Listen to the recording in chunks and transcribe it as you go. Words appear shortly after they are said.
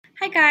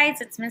Hi guys,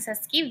 it's Miss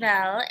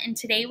Esquivel, and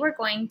today we're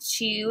going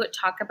to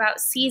talk about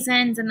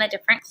seasons and the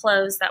different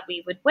clothes that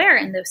we would wear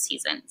in those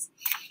seasons.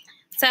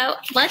 So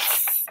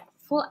let's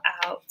pull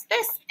out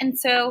this. And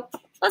so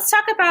let's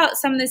talk about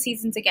some of the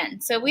seasons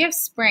again. So we have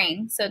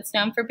spring, so it's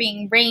known for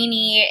being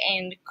rainy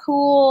and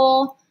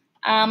cool,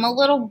 a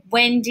little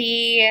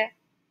windy,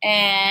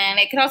 and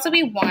it could also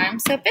be warm.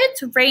 So if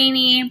it's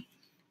rainy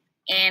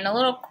and a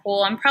little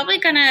cool, I'm probably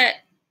gonna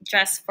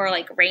dress for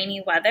like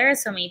rainy weather.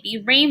 So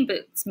maybe rain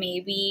boots,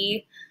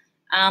 maybe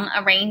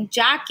a rain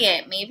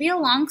jacket, maybe a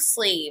long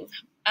sleeve,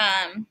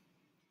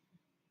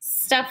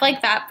 stuff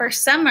like that. For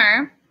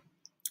summer,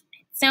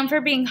 it's known for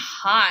being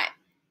hot,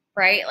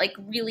 right? Like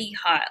really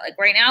hot. Like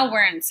right now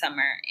we're in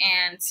summer.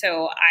 And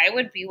so I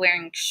would be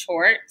wearing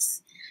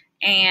shorts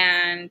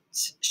and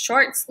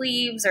short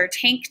sleeves or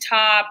tank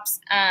tops.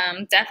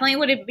 Definitely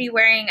wouldn't be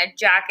wearing a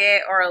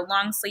jacket or a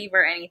long sleeve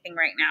or anything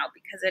right now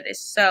because it is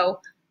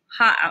so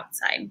hot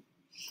outside.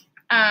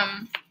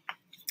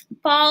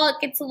 Fall, it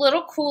gets a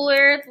little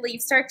cooler. The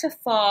leaves start to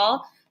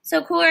fall.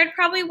 So cooler, I'd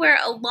probably wear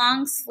a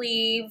long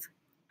sleeve,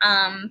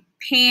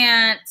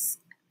 pants.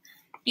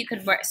 You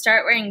could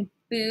start wearing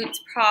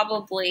boots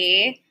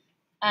probably.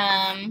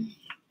 But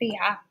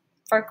yeah,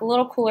 for a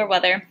little cooler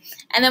weather.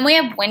 And then we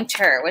have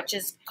winter, which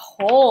is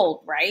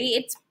cold, right?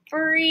 It's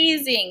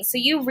freezing. So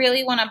you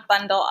really want to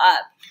bundle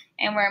up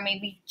and wear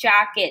maybe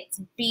jackets,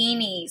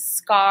 beanies,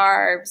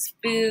 scarves,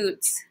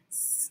 boots,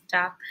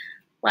 stuff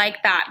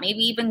like that. Maybe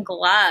even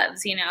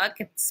gloves, it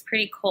gets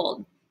pretty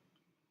cold.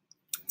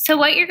 So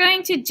what you're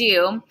going to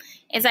do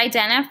is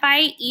identify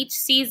each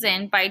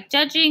season by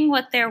judging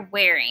what they're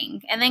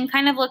wearing and then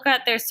kind of look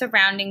at their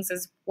surroundings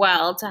as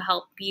well to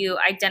help you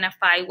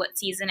identify what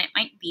season it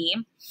might be.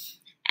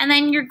 And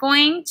then you're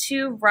going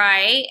to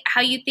write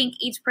how you think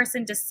each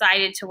person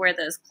decided to wear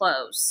those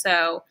clothes.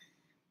 So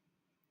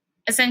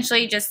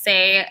essentially just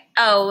say,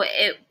 oh,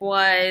 it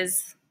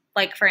was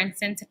like, for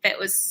instance, if it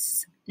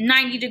was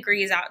 90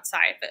 degrees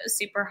outside, if it was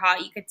super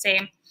hot, you could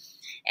say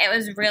it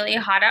was really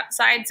hot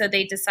outside, so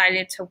they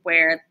decided to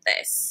wear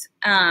this.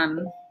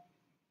 Yeah,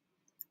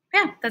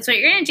 that's what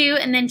you're going to do,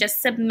 and then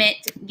just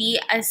submit the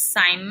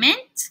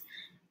assignment.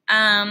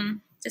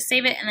 Just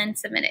save it and then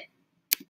submit it.